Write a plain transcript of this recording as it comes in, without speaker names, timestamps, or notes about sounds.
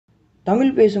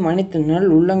தமிழ் பேசும் அனைத்து நாள்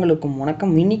உள்ளங்களுக்கும்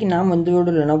வணக்கம். இன்றைக்கி நாம் வந்து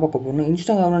வீடியோவில் என்ன பார்க்க போகிறோம்,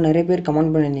 இன்ஸ்டாகிராமில் நிறைய பேர்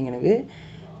கமெண்ட் பண்ணியிருந்தீங்க எனக்கு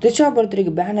த்ரிஷா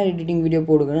பர்த்டேக்கு பேனர் எடிட்டிங் வீடியோ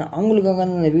போடுங்க. அவங்களுக்காக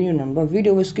அந்த வீடியோ நண்பா.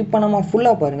 வீடியோவை ஸ்கிப் பண்ணாமல்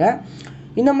ஃபுல்லாக பாருங்கள்.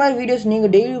 இந்த மாதிரி வீடியோஸ்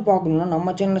நீங்கள் டெய்லி பார்க்கணுன்னா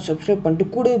நம்ம சேனலை சப்ஸ்கிரைப் பண்ணிட்டு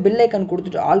கூட பெல் ஐக்கான்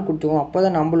கொடுத்துட்டு ஆல் கொடுத்துக்கோங்க. அப்போ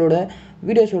தான் நம்மளோட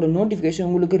வீடியோஸோட நோட்டிஃபிகேஷன்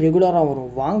உங்களுக்கு ரெகுலராக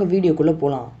வரும். வாங்க வீடியோக்குள்ளே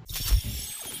போகலாம்.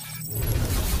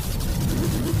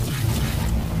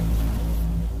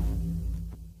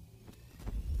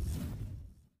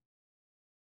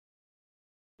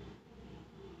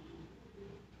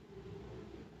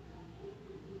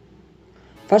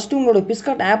 ஃபஸ்ட்டு உங்களோட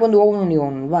பிக்சார்ட் ஆப் வந்து ஓப்பன்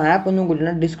பண்ணிக்கோங்க. ஆப் வந்து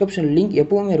உங்களுக்கு டிஸ்கிரிப்ஷன் லிங்க்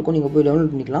எப்போவுமே இருக்கும், நீங்கள் போய்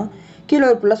டவுன்லோட் பண்ணிக்கலாம். கீழே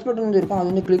ஒரு ப்ளஸ் பட்டன் வந்து இருக்கும், அது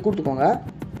வந்து கிளிக் கொடுத்துக்கோங்க.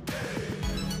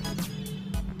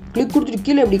 கிளிக் கொடுத்துட்டு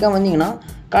கீழே எப்படிக்கா வந்தீங்கன்னா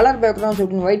கலர் பேக்ரவுண்ட்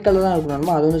சொல்லிட்டு ஒயிட் கலர் தான்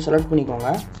இருக்கணும், அதை வந்து செலக்ட்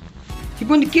பண்ணிக்கோங்க.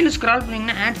 இப்போ வந்து கீழே ஸ்க்ரால்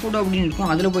பண்ணிங்கன்னா ஆட் ஃபோட்டோ அப்படின்னு இருக்கும்,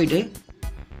 அதில் போயிட்டு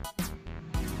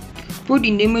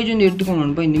இந்த இமேஜ் வந்து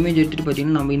எடுத்துக்கோங்க. இந்த இமேஜ் எடுத்துகிட்டு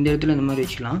பார்த்தீங்கன்னா நம்ம இந்த இடத்துல இந்த மாதிரி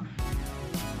வச்சுக்கலாம்.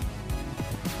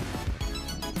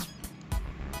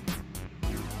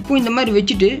 இப்போ இந்த மாதிரி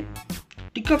வச்சுட்டு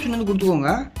டிக் ஆப்ஷன் வந்து கொடுத்துக்கோங்க.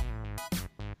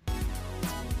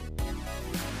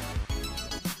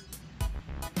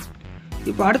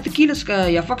 இப்போ அடுத்து கீழே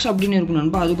எஃபெக்ட்ஸ் அப்படின்னு இருக்கும்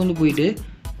நண்பா, அதுக்கு வந்து போயிட்டு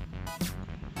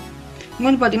இங்கே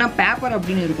வந்து பார்த்தீங்கன்னா பேப்பர்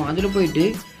அப்படின்னு இருக்கும், அதில் போயிட்டு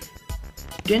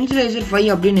டென்சிலைசர்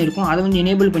 5 அப்படின்னு இருக்கும், அதை வந்து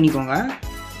எனேபிள் பண்ணிக்கோங்க.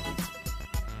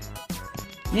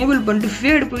 எனேபிள் பண்ணிட்டு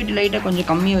ஃபேடு போயிட்டு லைட்டாக கொஞ்சம்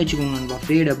கம்மியாக வச்சுக்கோங்க நண்பா.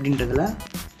 ஃபேடு அப்படின்றதுல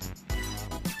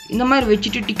இந்த மாதிரி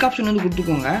வச்சுட்டு டிக் ஆப்ஷன் வந்து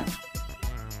கொடுத்துக்கோங்க.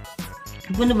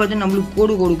 இப்போ வந்து பார்த்தீங்கன்னா நம்மளுக்கு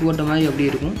கோடு போட்ட மாதிரி அப்படி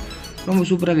இருக்கும், ரொம்ப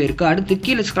சூப்பராகவே இருக்குது. அடுத்து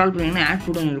கீழே ஸ்க்ரால் பண்ணிங்கன்னா ஆட்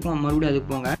ஃபோட்டோன்னு இருக்கும், மறுபடியும் அதுக்கு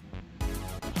போங்க.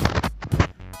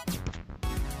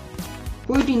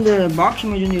 போயிட்டு இந்த பாக்ஸ்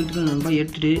இமேஜ் வந்து எடுத்துக்கணும்,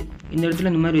 எடுத்துகிட்டு இந்த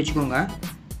இடத்துல இந்த மாதிரி வச்சுக்கோங்க.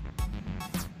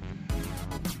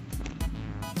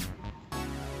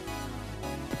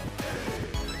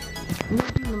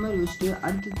 இந்த மாதிரி வச்சுட்டு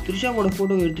அடுத்து த்ரிஷாவோட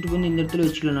ஃபோட்டோ எடுத்துகிட்டு வந்து இந்த இடத்துல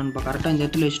வச்சுக்கலாம் நண்பா. கரெக்டாக இந்த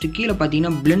இடத்துல வச்சுட்டு கீழே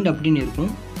பார்த்தீங்கன்னா பிளெண்ட் அப்படின்னு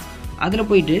இருக்கும், அதில்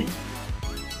போயிட்டு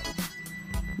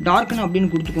டார்க்னு அப்படின்னு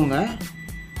கொடுத்துக்கோங்க.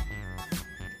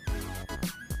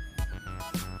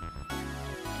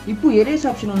 இப்போ எரேஸ்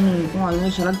ஆப்ஷன் ஒன்று இருக்கும், அதை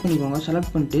வந்து செலக்ட் பண்ணிக்கோங்க.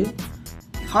 செலக்ட் பண்ணிட்டு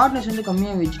ஹார்ட்னஸ் வந்து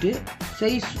கம்மியாக வச்சுட்டு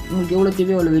சைஸ் உங்களுக்கு எவ்வளோ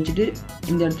தேவையோ அவ்வளோ வச்சுட்டு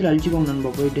இந்த இடத்துல அழிச்சிக்கோங்க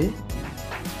நண்பா. போயிட்டு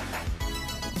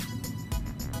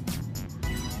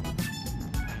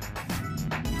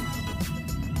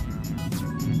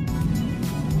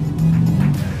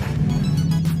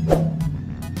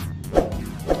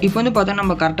இப்போ வந்து பார்த்தா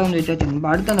நம்ம கரெக்டாக வந்து வச்சா தெரியும்.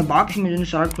 அடுத்து அந்த பாக்ஸ் இமேஜ் வந்து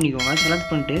செலக்ட் பண்ணிக்கோங்க. செலக்ட்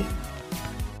பண்ணிட்டு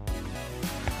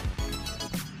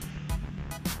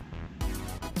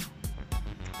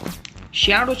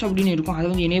ஷேடோஸ் அப்படின்னு இருக்கும், அதை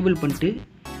வந்து எனேபிள் பண்ணிட்டு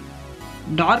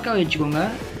டார்க்காக வச்சுக்கோங்க.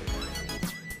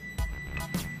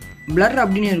 பிளர்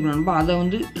அப்படின்னு இருக்கும் நண்பா, அதை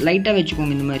வந்து லைட்டாக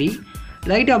வச்சுக்கோங்க. இந்த மாதிரி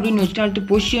லைட்டாக அப்படின்னு வச்சுட்டு அடுத்து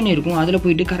பொசிஷன் இருக்கும், அதில்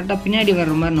போயிட்டு கரெக்டாக பின்னாடி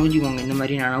வர்ற மாதிரி நவுச்சிக்கோங்க. இந்த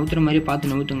மாதிரி நான் நவுத்துற மாதிரி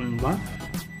பார்த்து நவுத்துங்க நண்பா.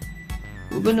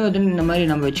 இப்போ வந்து இந்த மாதிரி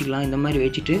நம்ம வச்சுக்கலாம். இந்த மாதிரி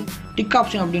வச்சுட்டு டிக்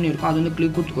ஆப்ஷன் அப்படின்னு இருக்கும், அது வந்து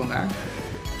கிளிக் கொடுத்துக்கோங்க.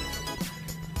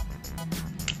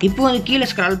 இப்போ வந்து கீழே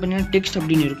ஸ்க்ரால் பண்ணி டெக்ஸ்ட்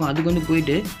அப்படின்னு இருக்கும், அதுக்கு வந்து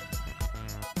போயிட்டு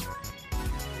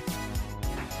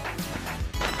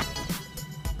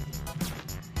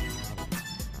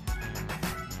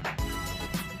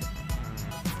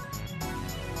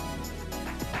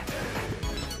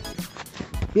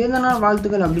பிறந்த நாள்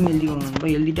வாழ்த்துக்கள் அப்படின்னு எழுதிக்கோங்க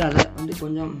நண்பா. எழுதிட்டு அதை வந்து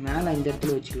கொஞ்சம் மேலே இந்த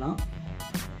இடத்துல வச்சுக்கலாம்.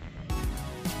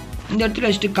 இந்த இடத்துல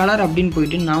வச்சுட்டு கலர் அப்படின்னு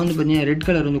போயிட்டு நான் வந்து பார்த்தீங்கன்னா ரெட்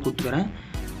கலர் வந்து கொடுத்துக்கிறேன்.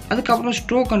 அதுக்கப்புறம்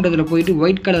ஸ்ட்ரோக்ன்றதில் போயிட்டு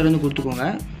ஒயிட் கலர் வந்து கொடுத்துக்கோங்க.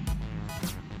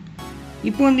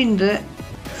 இப்போ வந்து இந்த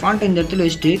ஃபாண்ட்டை இந்த இடத்துல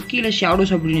வச்சுட்டு கீழே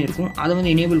ஷேடோஸ் அப்படின்னு இருக்கும், அதை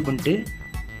வந்து எனேபிள் பண்ணிட்டு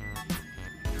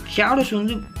ஷேடோஸ்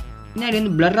வந்து பின்னாடி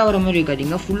வந்து பிளர் ஆகிற மாதிரி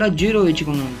வைக்காதீங்க, ஃபுல்லாக 0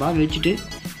 வச்சுக்கோங்கப்பா. வச்சுட்டு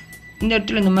இந்த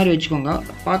இடத்துல இந்த மாதிரி வச்சுக்கோங்க,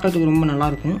 பார்க்கறதுக்கு ரொம்ப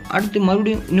நல்லாயிருக்கும். அடுத்து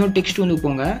மறுபடியும் இன்னொரு டெக்ஸ்ட் வந்து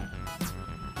போங்க.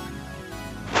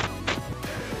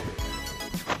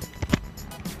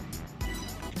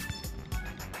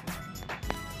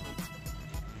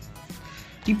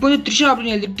 இப்போ வந்து த்ரிஷா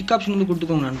அப்படின்னு எழுதி டிக் ஆப்ஷன் வந்து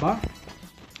கொடுத்துக்கோங்க நண்பா.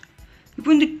 இப்போ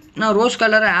வந்து நான் ரோஸ்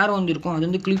கலர் ஏரோ வந்து இருக்கும், அது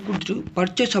வந்து கிளிக் கொடுத்துட்டு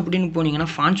பர்ச்சேஸ் அப்படின்னு போனீங்கன்னா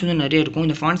ஃபாண்ட்ஸ் வந்து நிறைய இருக்கும்.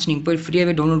 இந்த ஃபாண்ட்ஸ் நீங்கள் போய்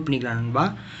ஃப்ரீயாகவே டவுன்லோட் பண்ணிக்கலாம் நண்பா.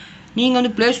 நீங்கள்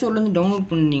வந்து ப்ளே ஸ்டோர்லேருந்து டவுன்லோட்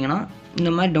பண்ணிங்கன்னா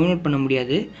இந்த மாதிரி டவுன்லோட் பண்ண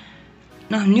முடியாது.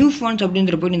 நான் நியூ ஃபாண்ட்ஸ்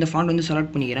அப்படின்ற போய்ட்டு இந்த ஃபாண்ட் வந்து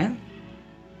செலக்ட் பண்ணிக்கிறேன்.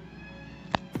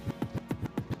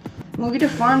 உங்கள்கிட்ட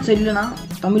ஃபாண்ட்ஸ் இல்லைனா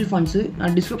தமிழ் ஃபாண்ட்ஸு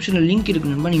நான் டிஸ்கிரிப்ஷனில் லிங்க்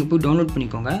இருக்குது நண்பா, நீங்கள் போய் டவுன்லோட்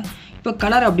பண்ணிக்கோங்க. இப்போ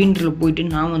கலர் அப்படின்றத போயிட்டு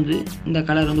நான் வந்து இந்த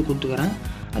கலர் வந்து கொடுத்துக்கிறேன்.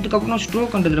 அதுக்கப்புறம்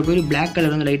ஸ்ட்ரோக்ன்றதில் போய்ட்டு பிளாக்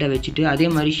கலர் வந்து லைட்டாக வச்சுட்டு அதே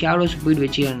மாதிரி ஷேடோஸ் போய்ட்டு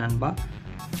வச்சுக்கிறேன் நண்பா.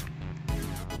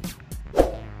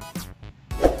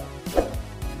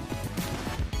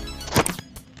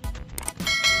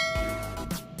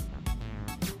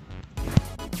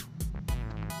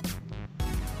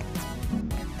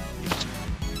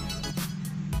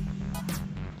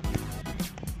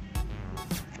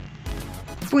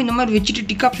 இப்போ இந்த மாதிரி வச்சுட்டு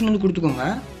டிக் ஆப்ஷன் வந்து கொடுத்துக்கோங்க.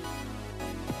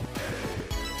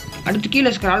 அடுத்து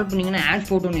கீழே ஸ்க்ரால் பண்ணிங்கன்னா ஆட்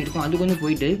ஃபோட்டோன்னு இருக்கும், அதுக்கு வந்து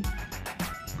போயிட்டு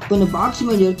இப்போ இந்த பாக்ஸ்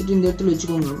இமேஜ் எடுத்துகிட்டு இந்த இடத்துல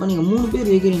வச்சுக்கோங்க. இப்போ நீங்கள் 3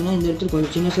 பேர் வைக்கிறீங்கன்னா இந்த இடத்துல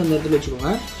கொஞ்சம் சின்னசாக இந்த இடத்துல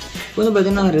வச்சுக்கோங்க. இப்போ வந்து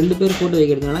பார்த்தீங்கன்னா 2 பேர் ஃபோட்டோ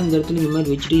வைக்கிறதுனால இந்த இடத்துல இந்த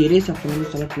மாதிரி வச்சுட்டு எரேஸ் ஆப்ஷன்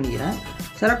வந்து செலக்ட் பண்ணிக்கிறேன்.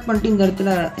 செலக்ட் பண்ணிட்டு இந்த இடத்துல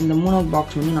இந்த 3வது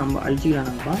பாக்ஸ் வந்து நம்ம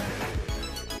அழிச்சிக்கலாம். நம்ம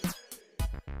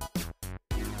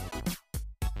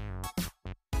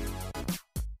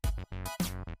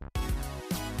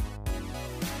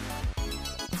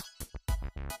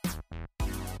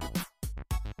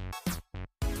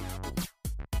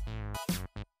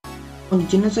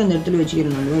கொஞ்சம் சின்னசாக இந்த இடத்துல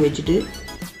வச்சுக்கிறேன். நம்ம வச்சுட்டு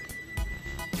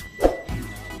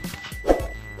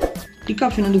டிக்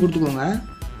ஆப்ஷன் வந்து கொடுத்துக்கோங்க.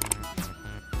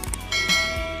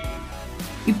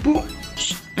 இப்போ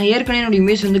நான் ஏற்கனவே என்னோட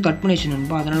இமேஜ் வந்து கட் பண்ணி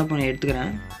வச்சுருந்தேன், அதனால் இப்போ நான்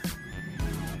எடுத்துக்கிறேன்.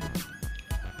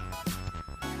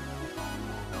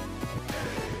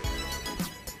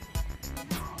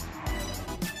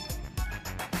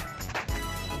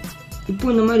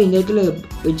 இப்போ இந்த மாதிரி இந்த இடத்துல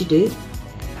வச்சுட்டு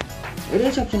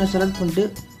எரேஸ் ஆப்ஷனை செலக்ட் பண்ணிட்டு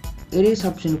எரேஸ்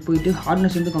ஆப்ஷனுக்கு போயிட்டு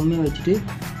ஹார்ட்னஸ் வந்து கம்மியாக வச்சுட்டு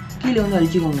கீழே வந்து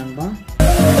அழிச்சிக்கோங்க நண்பா.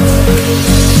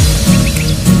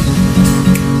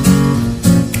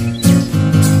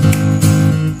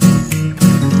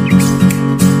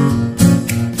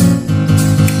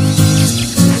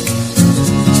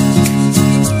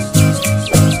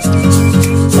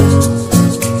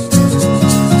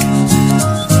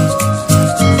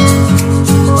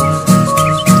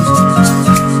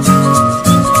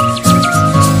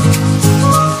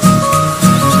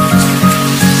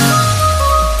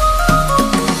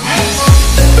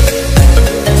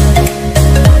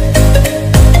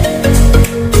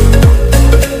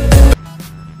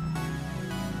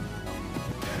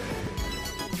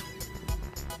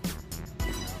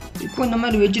 இப்போ இந்த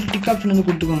மாதிரி வச்சுட்டு டிக் ஆப்ஷன் வந்து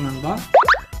கொடுத்துக்கோங்க நண்பா.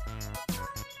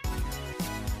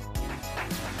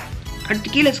 அடுத்து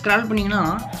கீழே ஸ்க்ரால் பண்ணிங்கன்னா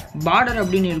பார்டர்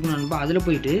அப்படின்னு இருக்கும் நண்பா, அதில்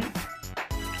போயிட்டு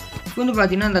இப்போ வந்து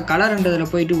பார்த்தீங்கன்னா அந்த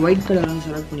கலர்ன்றதில் போயிட்டு ஒயிட் கலர் வந்து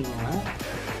செலக்ட் பண்ணிக்கோங்க.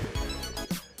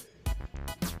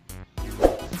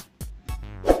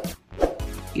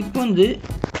 இப்போ வந்து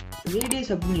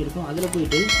ரேடியஸ் அப்படின்னு இருக்கும், அதில்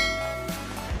போயிட்டு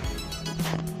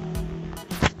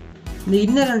இந்த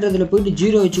இன்னர்ன்றதில் போயிட்டு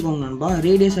 0 வச்சுக்கோங்க நண்பா.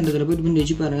 ரேடியஸ்ன்றதில் போயிட்டு வந்து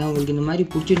வச்சு பாருங்கள். உங்களுக்கு இந்த மாதிரி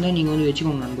பிடிச்சிருந்தா நீங்கள் வந்து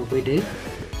வச்சுக்கோங்க நண்பா. போயிட்டு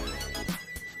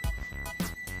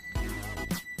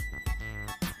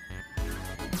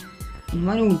இந்த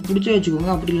மாதிரி உங்களுக்கு பிடிச்ச வச்சுக்கோங்க.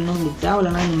 அப்படி இல்லைன்னா உங்களுக்கு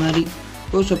தேவையில்லைன்னா இந்த மாதிரி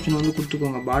க்ளோஸ் ஆப்ஷன் வந்து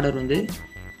கொடுத்துக்கோங்க. பார்டர் வந்து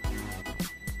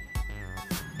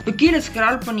இப்போ கீழே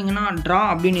ஸ்க்ரால் பண்ணிங்கன்னா ட்ரா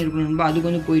அப்படின்னு இருக்கும் நண்பா,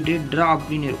 அதுக்கு வந்து போயிட்டு ட்ரா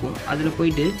அப்படின்னு இருக்கும், அதில்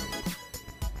போயிட்டு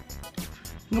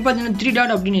இங்கே பார்த்தீங்கன்னா 3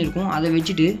 டாட் அப்படின்னு இருக்கும், அதை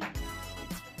வச்சுட்டு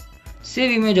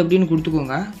சேவ் இமேஜ் அப்படின்னு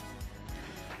கொடுத்துக்கோங்க.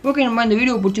 ஓகே நம்ம இந்த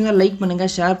வீடியோ பிடிச்சிருந்தா லைக்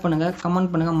பண்ணுங்கள், ஷேர் பண்ணுங்கள்,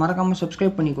 கமெண்ட் பண்ணுங்கள், மறக்காமல்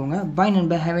சப்ஸ்கிரைப் பண்ணிக்கோங்க. பாய்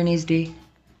நண்பா, ஹேவ் எ நைஸ் டே.